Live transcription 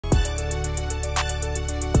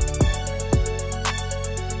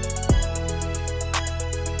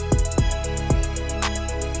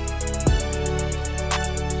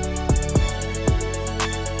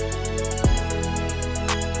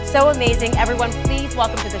so amazing. Everyone, please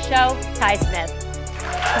welcome to the show, Ty Smith.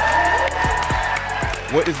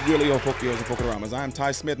 What is really Fokios and Fokaramas? I'm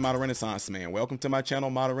Ty Smith, Model Renaissance Man. Welcome to my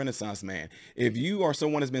channel, Model Renaissance Man. If you are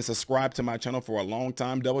someone that's been subscribed to my channel for a long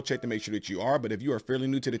time, double check to make sure that you are. But if you are fairly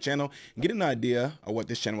new to the channel, get an idea of what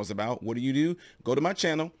this channel is about. What do? Go to my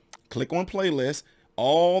channel, click on playlist.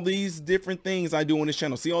 All these different things I do on this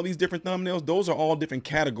channel. See all these different thumbnails? Those are all different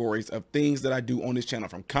categories of things that I do on this channel,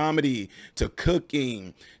 from comedy to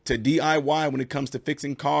cooking to DIY when it comes to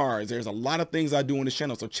fixing cars. There's a lot of things I do on this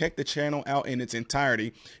channel. So check the channel out in its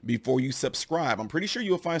entirety before you subscribe. I'm pretty sure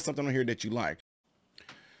you'll find something on here that you like.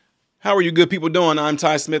 How are you good people doing? I'm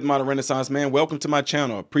Ty Smith, Model Renaissance Man. Welcome to my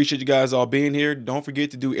channel. Appreciate you guys all being here. Don't forget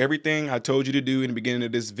to do everything I told you to do in the beginning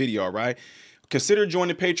of this video, all right? Consider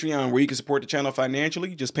joining Patreon, where you can support the channel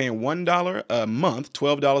financially, just paying $1 a month,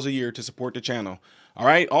 $12 a year to support the channel. All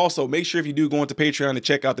right. Also, make sure if you do go into Patreon to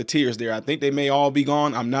check out the tiers there. I think they may all be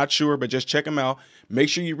gone. I'm not sure, but just check them out. Make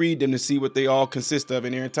sure you read them to see what they all consist of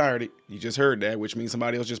in their entirety. You just heard that, which means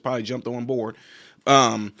somebody else just probably jumped on board.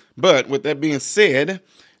 But with that being said,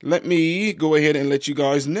 let me go ahead and let you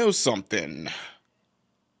guys know something.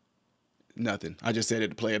 Nothing. I just said it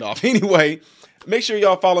to play it off. Anyway, make sure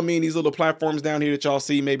y'all follow me in these little platforms down here that y'all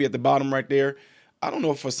see, maybe at the bottom right there. I don't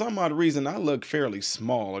know, for some odd reason, I look fairly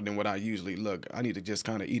smaller than what I usually look. I need to just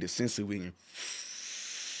kind of eat a sensu wing.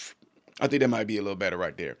 I think that might be a little better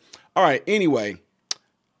right there. All right. Anyway,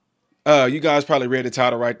 you guys probably read the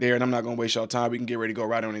title right there, and I'm not going to waste y'all time. We can get ready to go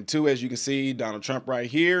right on into it. As you can see, Donald Trump right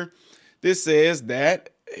here. This says that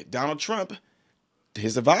Donald Trump,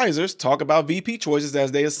 his advisors, talk about VP choices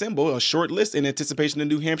as they assemble a short list in anticipation of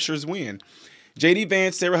New Hampshire's win. J.D.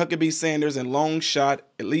 Vance, Sarah Huckabee Sanders, and long shot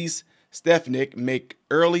Elise Stefanik make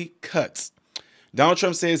early cuts. Donald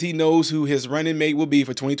Trump says he knows who his running mate will be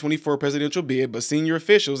for 2024 presidential bid, but senior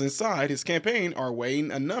officials inside his campaign are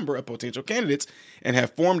weighing a number of potential candidates and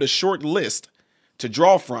have formed a short list to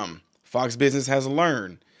draw from, Fox Business has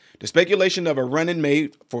learned. The speculation of a running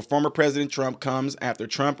mate for former President Trump comes after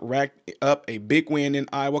Trump racked up a big win in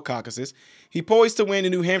Iowa caucuses. He poised to win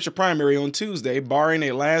the New Hampshire primary on Tuesday, barring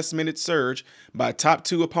a last-minute surge by top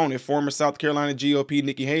two opponent, former South Carolina GOP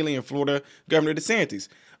Nikki Haley and Florida Governor DeSantis.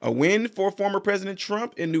 A win for former President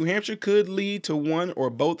Trump in New Hampshire could lead to one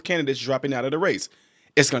or both candidates dropping out of the race.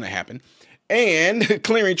 It's going to happen. And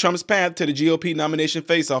clearing Trump's path to the GOP nomination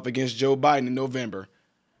face-off against Joe Biden in November.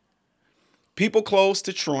 People close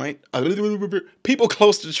to Trump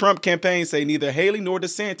campaign say neither Haley nor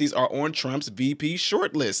DeSantis are on Trump's VP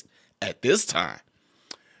shortlist at this time.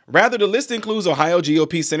 Rather, the list includes Ohio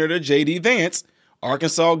GOP Senator J.D. Vance,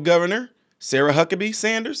 Arkansas Governor Sarah Huckabee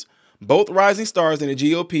Sanders, both rising stars in the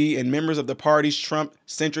GOP and members of the party's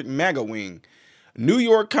Trump-centric MAGA wing. New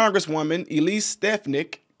York Congresswoman Elise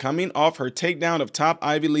Stefanik, coming off her takedown of top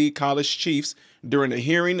Ivy League college chiefs during a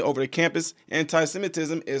hearing over the campus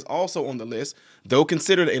anti-Semitism, is also on the list, though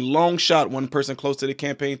considered a long shot, one person close to the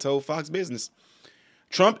campaign told Fox Business.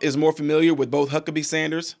 Trump is more familiar with both Huckabee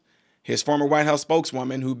Sanders, his former White House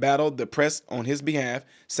spokeswoman who battled the press on his behalf.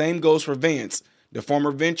 Same goes for Vance, the former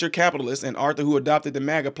venture capitalist and author who adopted the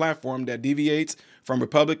MAGA platform that deviates from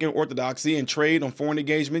Republican orthodoxy and trade on foreign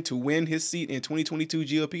engagement to win his seat in 2022,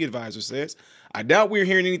 GOP advisor says. I doubt we're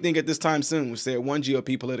hearing anything at this time soon, said one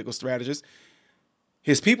GOP political strategist.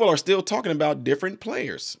 His people are still talking about different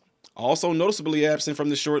players. Also noticeably absent from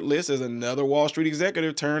the short list is another Wall Street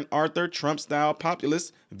executive turned Arthur Trump-style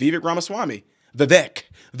populist, Vivek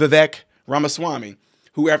Ramaswamy,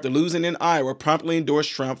 who after losing in Iowa promptly endorsed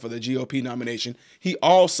Trump for the GOP nomination. He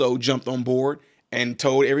also jumped on board and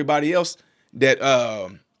told everybody else that,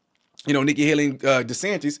 Nikki Haley and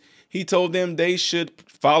DeSantis, he told them they should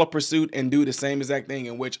follow pursuit and do the same exact thing,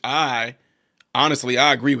 in which I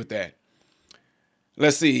agree with that.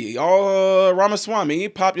 Let's see. Ramaswamy,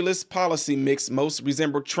 populist policy mix most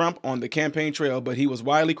resembled Trump on the campaign trail, but he was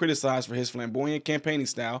widely criticized for his flamboyant campaigning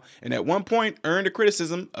style and at one point earned a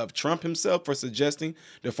criticism of Trump himself for suggesting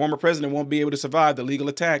the former president won't be able to survive the legal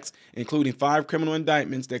attacks, including 5 criminal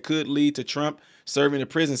indictments that could lead to Trump serving a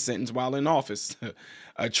prison sentence while in office.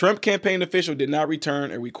 A Trump campaign official did not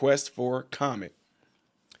return a request for comment.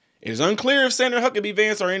 It is unclear if Senator Huckabee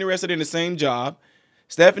Vance are interested in the same job.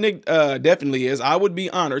 Stephanie definitely is. I would be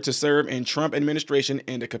honored to serve in Trump administration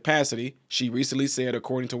in the capacity, she recently said,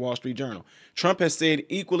 according to Wall Street Journal. Trump has said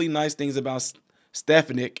equally nice things about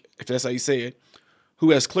Stefanik, if that's how you say it,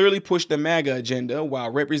 who has clearly pushed the MAGA agenda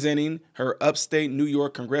while representing her upstate New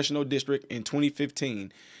York congressional district in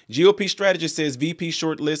 2015. GOP strategist says VP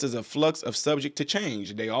shortlist is a flux of subject to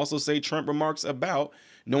change. They also say Trump remarks about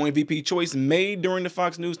knowing VP choice made during the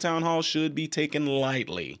Fox News town hall should be taken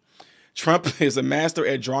lightly. Trump is a master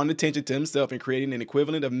at drawing attention to himself and creating an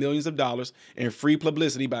equivalent of millions of dollars in free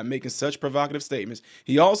publicity by making such provocative statements.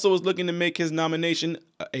 He also is looking to make his nomination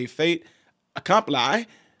a fait accompli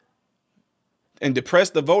and depress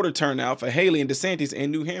the voter turnout for Haley and DeSantis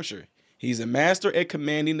in New Hampshire. He's a master at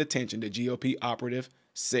commanding attention, the GOP operative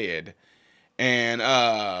said. And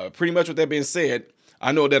pretty much with that being said,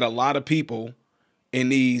 I know that a lot of people in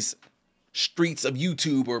these streets of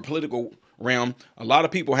YouTube or political realm, a lot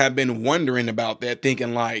of people have been wondering about that,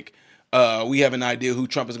 thinking like we have an idea who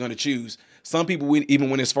Trump is going to choose. Some people even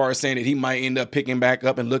went as far as saying that he might end up picking back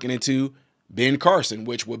up and looking into Ben Carson,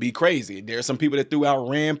 which would be crazy. There are some people that threw out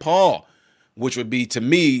Rand Paul, which would be, to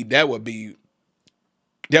me, that would be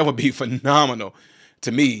phenomenal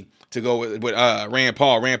to me to go with Rand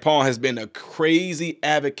Paul. Rand Paul has been a crazy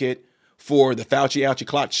advocate for the Fauci ouchie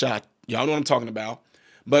clock shot. Y'all know what I'm talking about.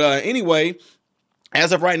 But anyway,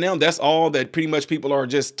 as of right now, that's all that pretty much people are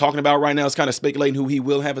just talking about right now. Is kind of speculating who he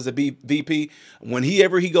will have as a VP.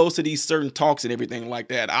 Whenever he goes to these certain talks and everything like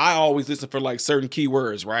that, I always listen for like certain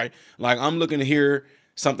keywords, right? Like I'm looking to hear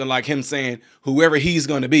something like him saying whoever he's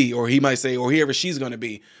going to be, or he might say, or whoever she's going to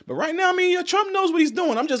be. But right now, I mean, Trump knows what he's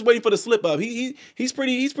doing. I'm just waiting for the slip up. He's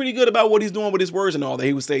pretty good about what he's doing with his words and all that.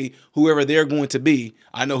 He would say whoever they're going to be.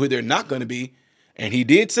 I know who they're not going to be. And he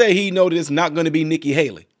did say he know that it's not going to be Nikki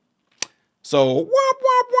Haley. So, wop,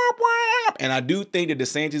 wop, wop, wop. And I do think that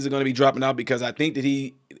DeSantis is going to be dropping out because I think that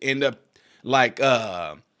he end up like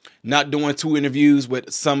not doing 2 interviews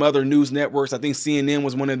with some other news networks. I think CNN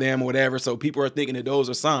was one of them or whatever. So people are thinking that those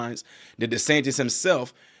are signs that DeSantis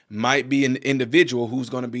himself might be an individual who's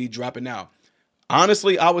going to be dropping out.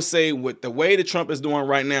 Honestly, I would say with the way that Trump is doing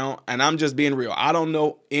right now, and I'm just being real, I don't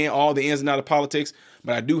know all the ins and outs of politics,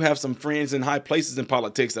 but I do have some friends in high places in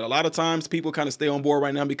politics that a lot of times people kind of stay on board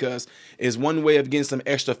right now because it's one way of getting some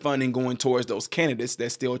extra funding going towards those candidates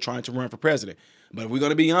that's still trying to run for president. But if we're going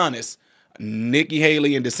to be honest, Nikki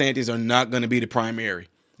Haley and DeSantis are not going to be the primary.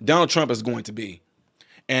 Donald Trump is going to be.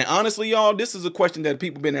 And honestly, y'all, this is a question that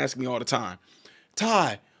people have been asking me all the time.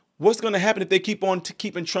 Ty, what's going to happen if they keep on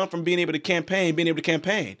keeping Trump from being able to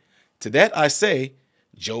campaign? To that, I say,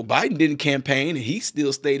 Joe Biden didn't campaign, and he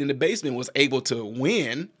still stayed in the basement, was able to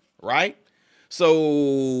win, right?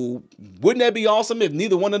 So wouldn't that be awesome if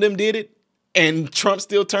neither one of them did it and Trump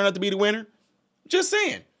still turned out to be the winner? Just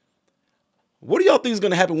saying. What do y'all think is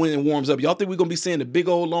going to happen when it warms up? Y'all think we're going to be seeing the big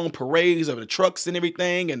old long parades of the trucks and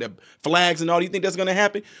everything and the flags and all? Do you think that's going to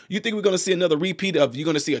happen? You think we're going to see another repeat of, you're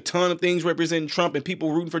going to see a ton of things representing Trump and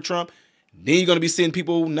people rooting for Trump? Then you're going to be seeing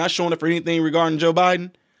people not showing up for anything regarding Joe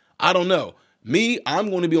Biden? I don't know. Me,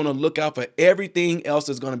 I'm going to be on the lookout for everything else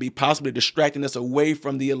that's going to be possibly distracting us away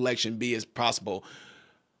from the election, be as possible.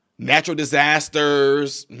 Natural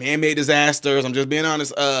disasters, man-made disasters. I'm just being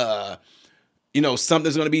honest.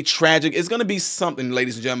 Something's going to be tragic. It's going to be something,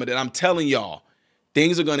 ladies and gentlemen, that I'm telling y'all,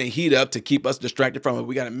 things are going to heat up to keep us distracted from it.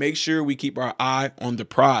 We got to make sure we keep our eye on the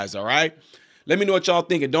prize, all right? Let me know what y'all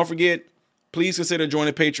think. And don't forget, please consider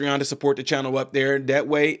joining Patreon to support the channel up there. That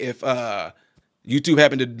way, if YouTube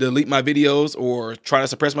happen to delete my videos or try to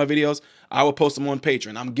suppress my videos, I will post them on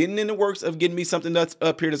Patreon. I'm getting in the works of getting me something that's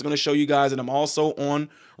up here that's going to show you guys, and I'm also on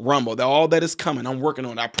Rumble. All that is coming. I'm working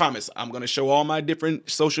on it. I promise. I'm going to show all my different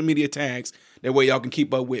social media tags. That way y'all can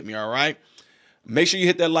keep up with me, all right? Make sure you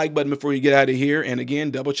hit that like button before you get out of here. And again,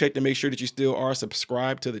 double check to make sure that you still are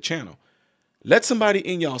subscribed to the channel. Let somebody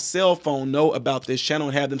in y'all cell phone know about this channel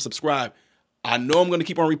and have them subscribe. I know I'm going to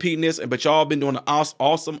keep on repeating this, but y'all been doing an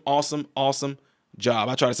awesome job.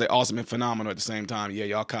 I try to say awesome and phenomenal at the same time. Yeah,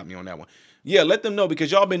 y'all caught me on that one. Yeah, let them know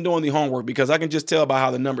because y'all been doing the homework, because I can just tell by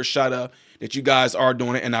how the numbers shot up that you guys are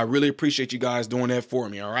doing it, and I really appreciate you guys doing that for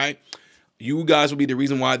me, all right? You guys will be the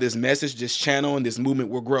reason why this message, this channel, and this movement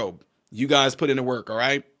will grow. You guys put in the work, all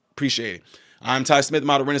right? Appreciate it. I'm Ty Smith,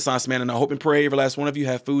 model Renaissance man, and I hope and pray every last one of you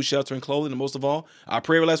have food, shelter, and clothing, and most of all, I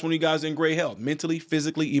pray every last one of you guys are in great health, mentally,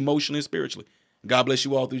 physically, emotionally, and spiritually. God bless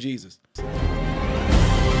you all through Jesus.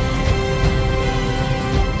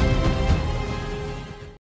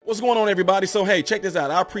 What's going on, everybody? So, hey, check this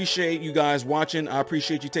out. I appreciate you guys watching. I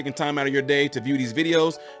appreciate you taking time out of your day to view these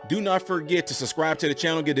videos. Do not forget to subscribe to the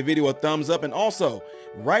channel, give the video a thumbs up, and also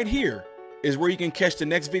right here is where you can catch the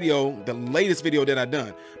next video, the latest video that I've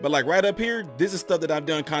done. But like right up here, this is stuff that I've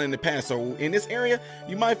done kind of in the past. So in this area,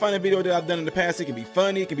 you might find a video that I've done in the past. It can be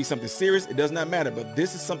funny, it can be something serious, it does not matter. But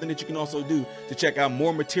this is something that you can also do to check out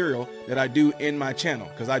more material that I do in my channel,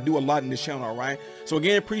 because I do a lot in this channel, all right? So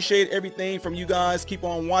again, appreciate everything from you guys. Keep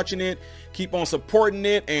on watching it, keep on supporting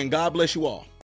it, and God bless you all.